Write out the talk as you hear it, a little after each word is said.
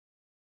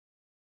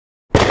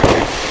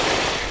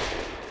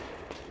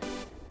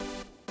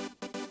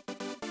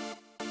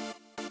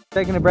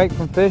Taking a break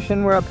from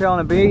fishing, we're up here on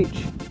the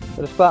beach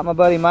at a spot my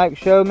buddy Mike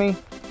showed me,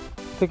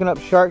 picking up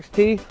shark's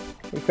teeth.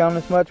 We found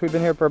this much. We've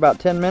been here for about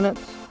 10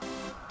 minutes,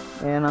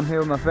 and I'm here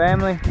with my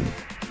family.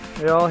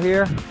 They're all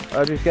here.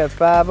 I just got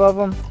 5 of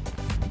them.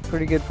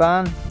 Pretty good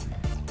find.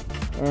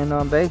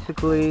 And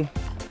basically,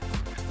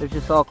 there's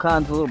just all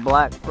kinds of little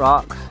black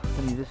rocks,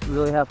 and you just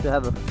really have to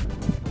have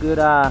a good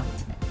eye. I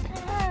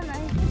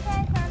think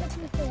I found a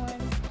piece of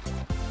one.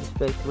 Just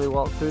basically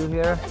walk through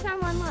here. I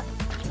found one, look.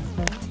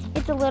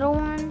 It's a little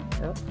one.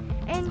 Yep.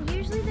 And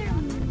usually they're...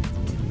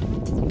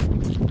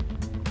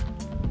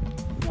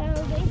 So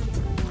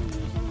basically,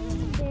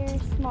 they're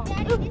small.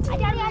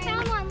 Daddy, I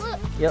found one, look.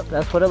 Yep,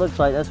 that's what it looks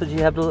like. That's what you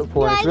have to look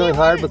for. It's really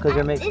hard because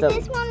they're mixed up. Is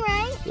this one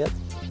right? Yep.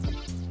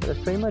 That's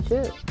pretty much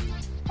it.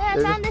 I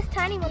found this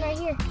tiny one right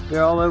here.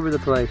 They're all over the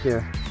place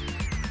here.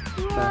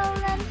 Whoa.